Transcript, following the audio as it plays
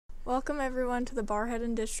Welcome everyone to the Barrhead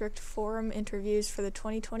and District Forum interviews for the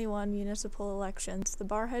 2021 municipal elections. The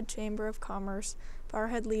Barrhead Chamber of Commerce,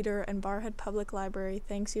 Barrhead Leader, and Barrhead Public Library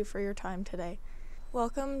thanks you for your time today.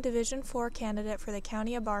 Welcome Division 4 candidate for the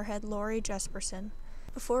County of Barrhead, Lorrie Jespersen.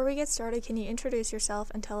 Before we get started, can you introduce yourself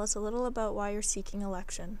and tell us a little about why you're seeking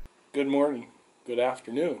election? Good morning, good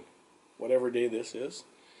afternoon, whatever day this is.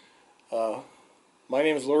 My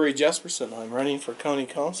name is Lorrie Jespersen. I'm running for County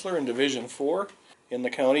Councillor in Division 4 in the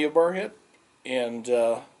County of Barrhead, and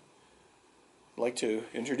I'd like to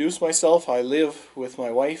introduce myself. I live with my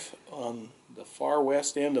wife on the far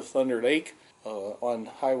west end of Thunder Lake on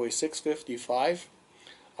Highway 655.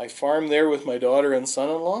 I farm there with my daughter and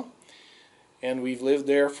son-in-law, and we've lived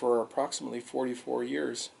there for approximately 44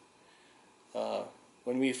 years.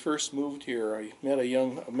 When we first moved here, I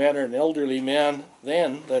met an elderly man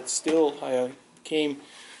then that still I came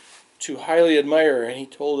to highly admire, and he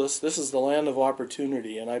told us this is the land of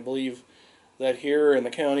opportunity, and I believe that here in the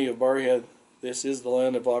County of Barrhead this is the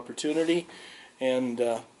land of opportunity. And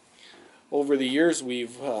over the years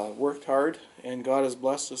we've worked hard, and God has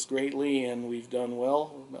blessed us greatly, and we've done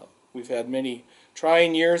well. We've had many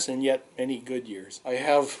trying years and yet many good years. I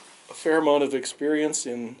have a fair amount of experience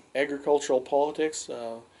in agricultural politics,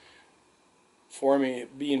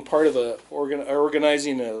 being part of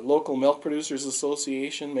organizing a local milk producers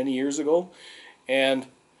association many years ago, and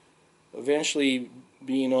eventually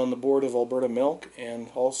being on the board of Alberta Milk and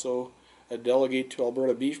also a delegate to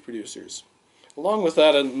Alberta beef producers. Along with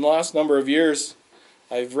that, in the last number of years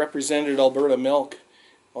I've represented Alberta Milk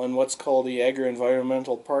on what's called the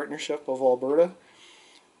Agri-Environmental Partnership of Alberta,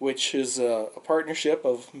 which is a partnership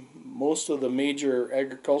of most of the major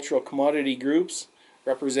agricultural commodity groups,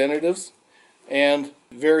 representatives, and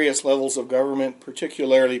various levels of government,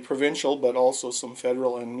 particularly provincial, but also some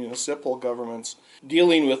federal and municipal governments,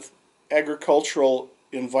 dealing with agricultural,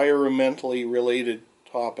 environmentally related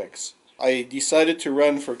topics. I decided to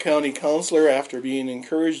run for county councillor after being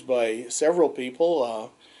encouraged by several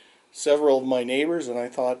people, several of my neighbors, and I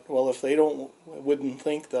thought, well, if they wouldn't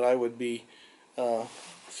think that I would be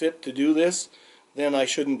fit to do this, then I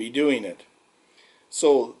shouldn't be doing it.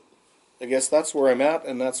 So I guess that's where I'm at,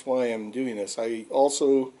 and that's why I'm doing this. I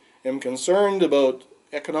also am concerned about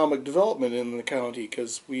economic development in the county,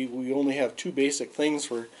 because we only have two basic things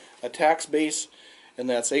for a tax base, and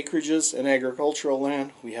that's acreages and agricultural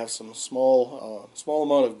land. We have some small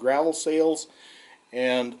amount of gravel sales,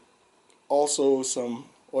 and also some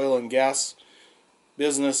oil and gas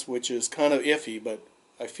business, which is kind of iffy, but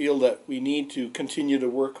I feel that we need to continue to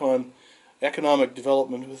work on economic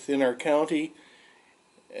development within our county,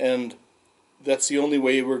 and that's the only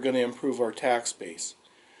way we're going to improve our tax base.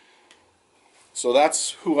 So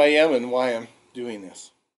that's who I am and why I'm doing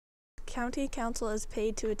this. County Council is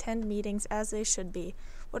paid to attend meetings as they should be.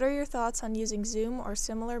 What are your thoughts on using Zoom or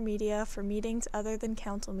similar media for meetings other than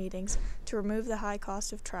council meetings to remove the high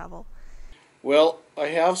cost of travel? Well, I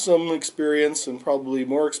have some experience, and probably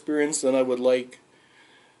more experience than I would like,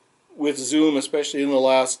 with Zoom, especially in the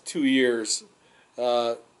last 2 years.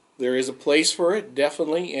 There is a place for it,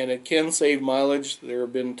 definitely, and it can save mileage. There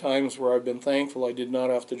have been times where I've been thankful I did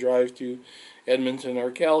not have to drive to Edmonton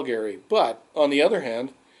or Calgary. But, on the other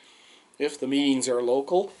hand, if the meetings are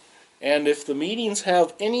local, and if the meetings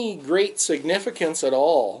have any great significance at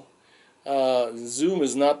all, Zoom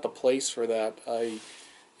is not the place for that.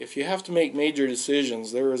 If you have to make major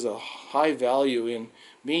decisions, there is a high value in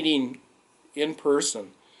meeting in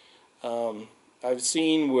person. I've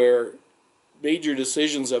seen where major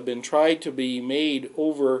decisions have been tried to be made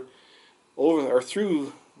over or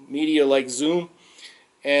through media like Zoom,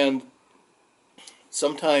 and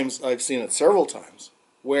sometimes I've seen it several times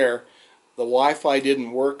where the Wi-Fi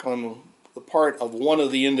didn't work on the part of one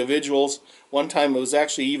of the individuals. One time it was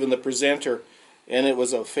actually even the presenter, and it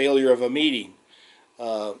was a failure of a meeting.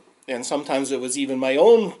 And sometimes it was even my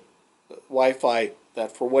own Wi-Fi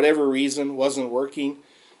that for whatever reason wasn't working.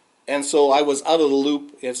 And so I was out of the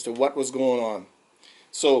loop as to what was going on.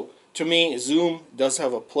 So to me, Zoom does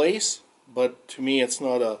have a place, but to me it's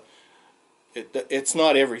not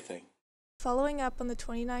everything. Following up on the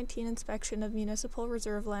 2019 inspection of municipal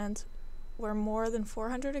reserve lands, where more than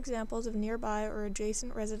 400 examples of nearby or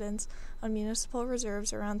adjacent residents on municipal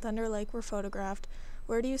reserves around Thunder Lake were photographed,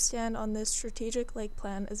 where do you stand on this strategic lake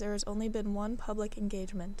plan, as there has only been one public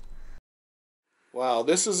engagement? Wow,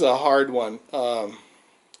 this is a hard one.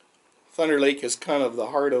 Thunder Lake is kind of the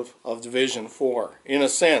heart of Division 4, in a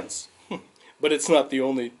sense, but it's not the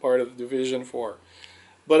only part of Division 4.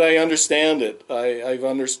 But I understand it. I've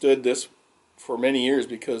understood this for many years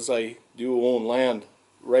because I do own land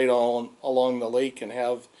right along the lake and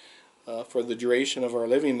have for the duration of our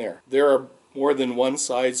living there. There are more than one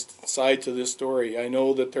side to this story. I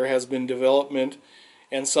know that there has been development,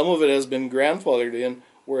 and some of it has been grandfathered in,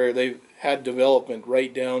 where they've had development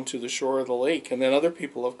right down to the shore of the lake, and then other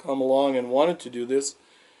people have come along and wanted to do this,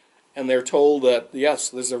 and they're told that, yes,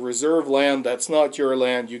 there's a reserve land, that's not your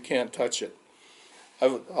land, you can't touch it.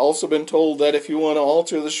 I've also been told that if you want to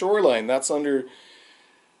alter the shoreline, that's under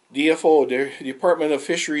DFO, Department of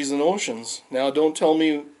Fisheries and Oceans. Now, don't tell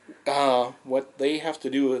me what they have to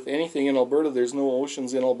do with anything in Alberta. There's no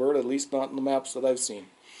oceans in Alberta, at least not in the maps that I've seen.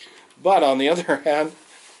 But on the other hand,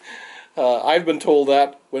 I've been told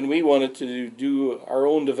that when we wanted to do our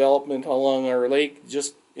own development along our lake,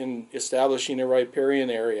 just in establishing a riparian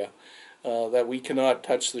area, that we cannot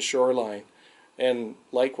touch the shoreline. And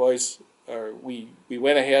likewise, we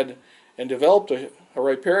went ahead and developed a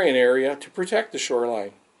riparian area to protect the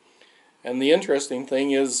shoreline. And the interesting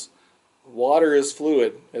thing is, water is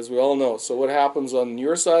fluid, as we all know. So what happens on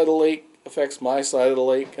your side of the lake affects my side of the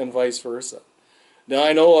lake, and vice versa. Now,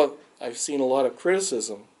 I know I've seen a lot of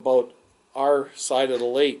criticism about our side of the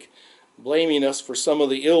lake, blaming us for some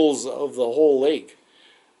of the ills of the whole lake.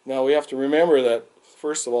 Now, we have to remember that,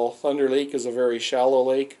 first of all, Thunder Lake is a very shallow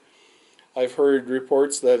lake. I've heard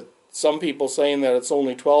reports that some people saying that it's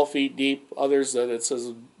only 12 feet deep, others that it's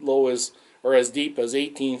as low as, or as deep as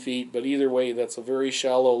 18 feet, but either way, that's a very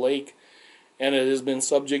shallow lake, and it has been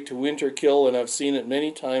subject to winter kill, and I've seen it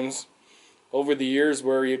many times over the years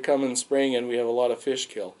where you come in spring and we have a lot of fish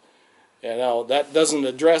kill. And now, that doesn't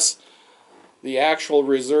address the actual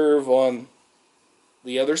reserve on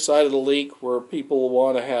the other side of the lake where people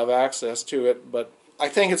want to have access to it, but I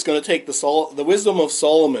think it's going to take the wisdom of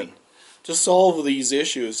Solomon to solve these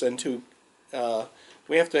issues, and to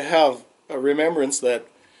we have to have a remembrance that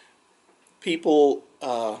people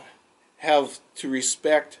have to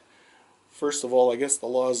respect, first of all, I guess, the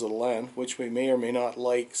laws of the land, which we may or may not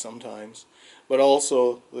like sometimes, but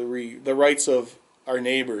also the rights of our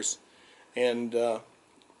neighbors. And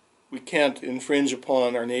we can't infringe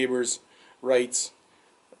upon our neighbors' rights,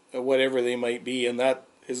 whatever they might be, and that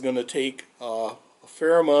is going to take a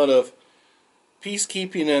fair amount of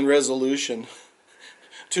peacekeeping and resolution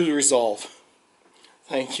to resolve.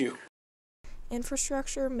 Thank you.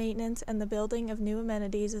 Infrastructure, maintenance, and the building of new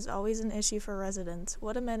amenities is always an issue for residents.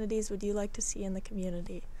 What amenities would you like to see in the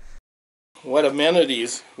community? What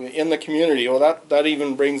amenities in the community? Well, that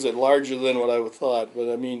even brings it larger than what I would thought.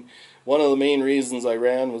 But I mean, one of the main reasons I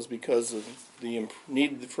ran was because of the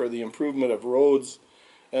need for the improvement of roads,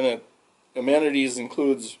 and amenities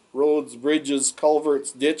includes roads, bridges,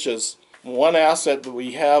 culverts, ditches. One asset that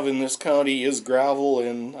we have in this county is gravel,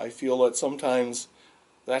 and I feel that sometimes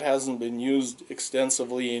that hasn't been used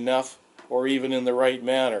extensively enough, or even in the right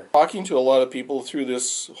manner. Talking to a lot of people through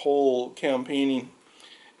this whole campaigning,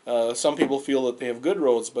 some people feel that they have good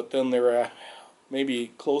roads, but then there are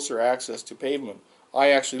maybe closer access to pavement.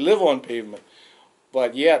 I actually live on pavement,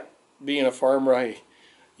 but yet, being a farmer, I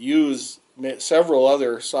use several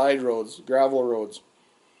other side roads, gravel roads,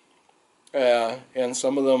 and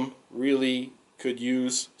some of them really could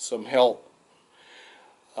use some help,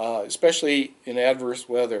 especially in adverse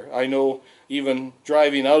weather. I know even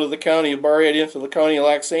driving out of the county of Barrhead into the county of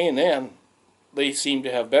Lac Saint, and they seem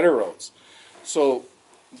to have better roads. So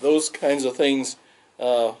those kinds of things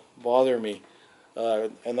bother me,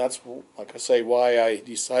 and that's, like I say, why I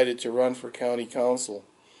decided to run for county council.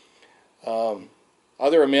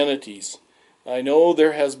 Other amenities. I know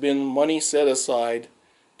there has been money set aside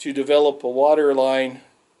to develop a water line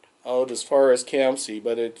out as far as Campsie,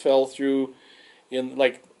 but it fell through and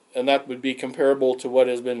that would be comparable to what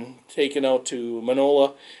has been taken out to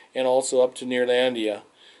Manola and also up to Nearlandia.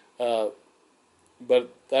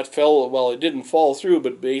 But that fell, well, it didn't fall through,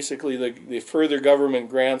 but basically the further government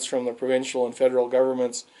grants from the provincial and federal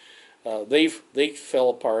governments, they fell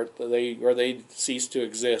apart, they ceased to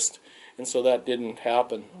exist, and so that didn't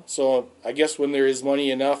happen. So I guess when there is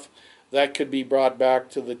money enough, that could be brought back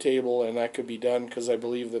to the table, and that could be done, because I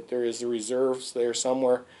believe that there is the reserves there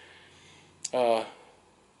somewhere to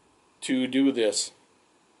do this.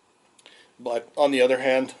 But on the other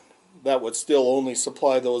hand, that would still only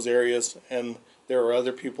supply those areas, and there are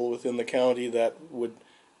other people within the county that would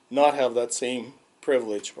not have that same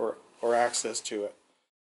privilege or access to it.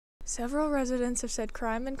 Several residents have said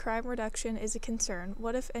crime and crime reduction is a concern.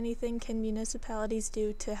 What, if anything, can municipalities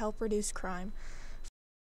do to help reduce crime?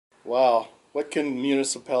 Wow, what can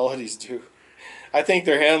municipalities do? I think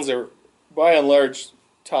their hands are, by and large,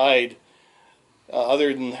 tied,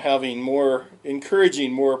 other than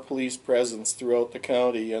encouraging more police presence throughout the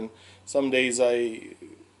county. And some days I'm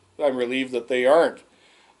relieved that they aren't.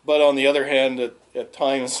 But on the other hand, at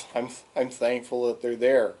times I'm thankful that they're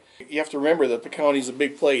there. You have to remember that the county's a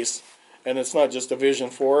big place, and it's not just Division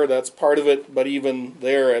 4. That's part of it. But even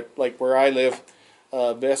there, at like where I live,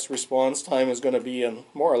 best response time is going to be in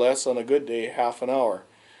more or less on a good day half an hour,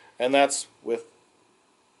 and that's with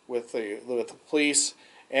the police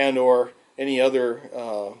and or any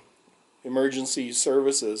other emergency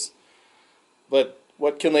services. But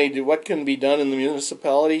what can they do? What can be done in the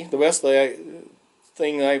municipality? The best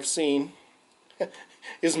thing I've seen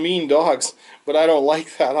is mean dogs, but I don't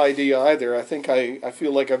like that idea either. I think I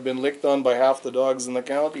feel like I've been licked on by half the dogs in the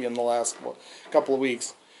county in the last couple of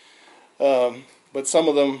weeks. But some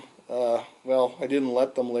of them, well, I didn't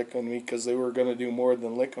let them lick on me because they were going to do more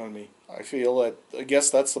than lick on me. I guess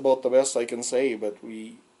that's about the best I can say. But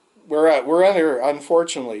we're under,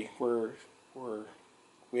 unfortunately,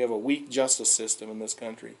 we have a weak justice system in this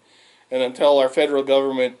country, and until our federal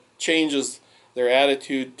government changes their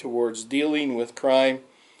attitude towards dealing with crime,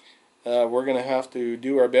 we're going to have to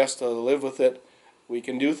do our best to live with it. We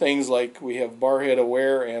can do things like we have Barrhead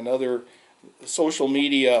Aware and other social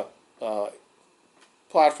media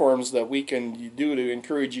platforms that we can do to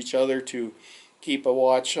encourage each other to keep a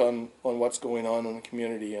watch on what's going on in the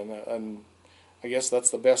community, and I guess that's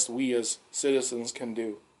the best we as citizens can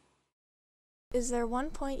do. Is there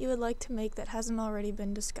one point you would like to make that hasn't already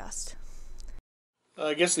been discussed?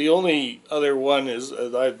 I guess the only other one is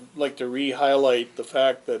I'd like to re-highlight the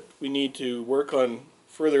fact that we need to work on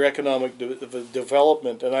further economic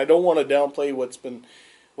development, and I don't want to downplay what's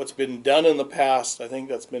been done in the past. I think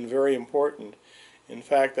that's been very important. In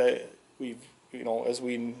fact, we've, as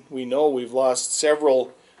we know, we've lost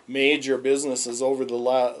several major businesses over the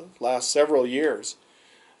last several years.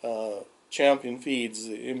 Champion Feeds,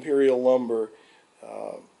 Imperial Lumber,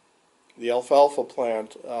 the alfalfa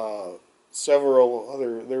plant,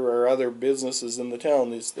 there are other businesses in the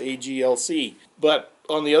town. It's the AGLC. But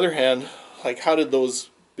on the other hand, like, how did those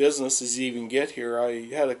businesses even get here? I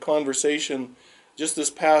had a conversation just this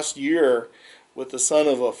past year with the son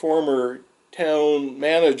of a former town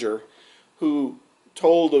manager who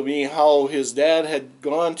told me how his dad had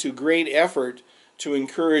gone to great effort to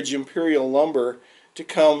encourage Imperial Lumber to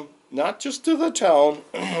come not just to the town,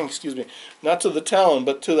 excuse me, not to the town,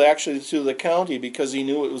 but actually to the county, because he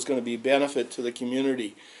knew it was going to be benefit to the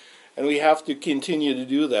community. And we have to continue to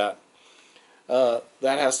do that.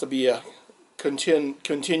 That has to be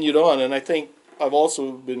continued on. And I think I've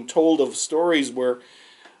also been told of stories where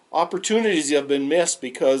opportunities have been missed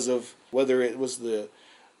because of whether it was the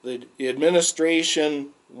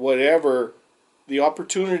administration, whatever, the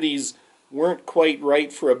opportunities weren't quite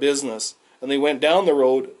right for a business. And they went down the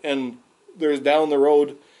road, and there's down the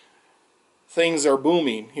road, things are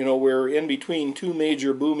booming. We're in between two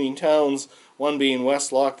major booming towns, one being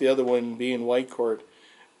Westlock, the other one being Whitecourt.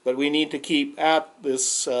 But we need to keep at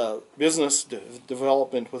this business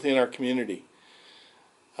development within our community.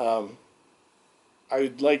 I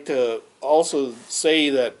would like to also say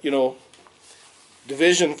that,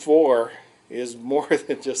 Division 4 is more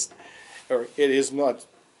than just, or it is not,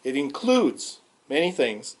 it includes many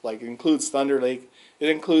things. Like, it includes Thunder Lake, it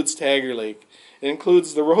includes Tagger Lake, it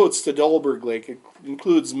includes the roads to Dullberg Lake, it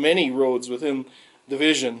includes many roads within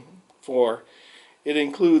Division 4. It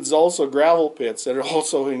includes also gravel pits, and it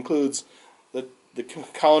also includes the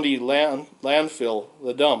county landfill,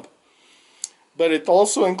 the dump. But it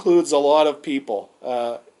also includes a lot of people,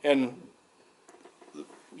 and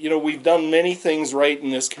we've done many things right in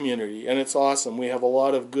this community, and it's awesome. We have a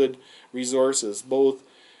lot of good resources, both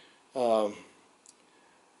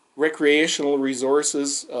recreational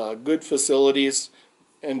resources, good facilities,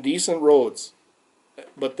 and decent roads.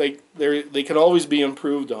 But they can always be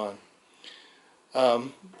improved on.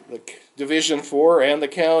 The Division 4 and the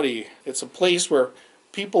county, it's a place where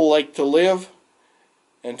people like to live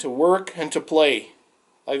and to work and to play.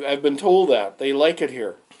 I've been told that. They like it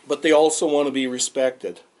here. But they also want to be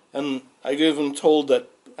respected. And I've even told that,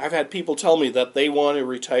 I've had people tell me that they want to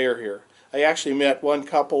retire here. I actually met one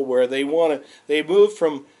couple where they moved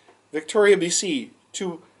from Victoria, BC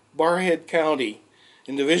to Barrhead County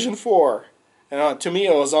in Division 4. And to me,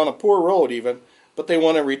 it was on a poor road even, but they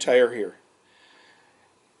want to retire here.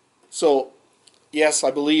 So, yes,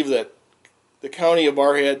 I believe that the County of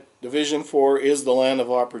Barrhead, Division 4, is the land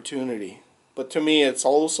of opportunity. But to me, it's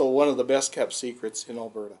also one of the best kept secrets in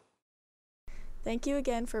Alberta. Thank you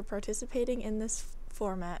again for participating in this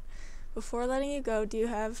format. Before letting you go, do you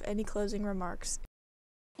have any closing remarks?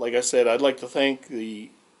 Like I said, I'd like to thank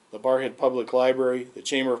the Barrhead Public Library, the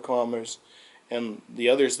Chamber of Commerce, and the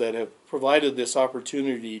others that have provided this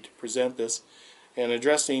opportunity to present this, and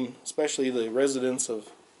addressing especially the residents of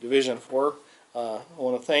Division 4. I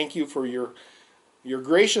want to thank you for your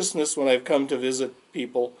graciousness when I've come to visit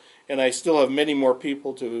people, and I still have many more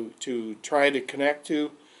people to try to connect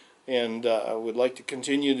to, and I would like to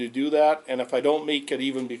continue to do that. And if I don't make it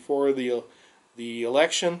even before the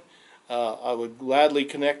election, I would gladly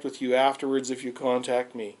connect with you afterwards if you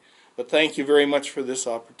contact me. But thank you very much for this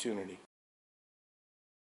opportunity.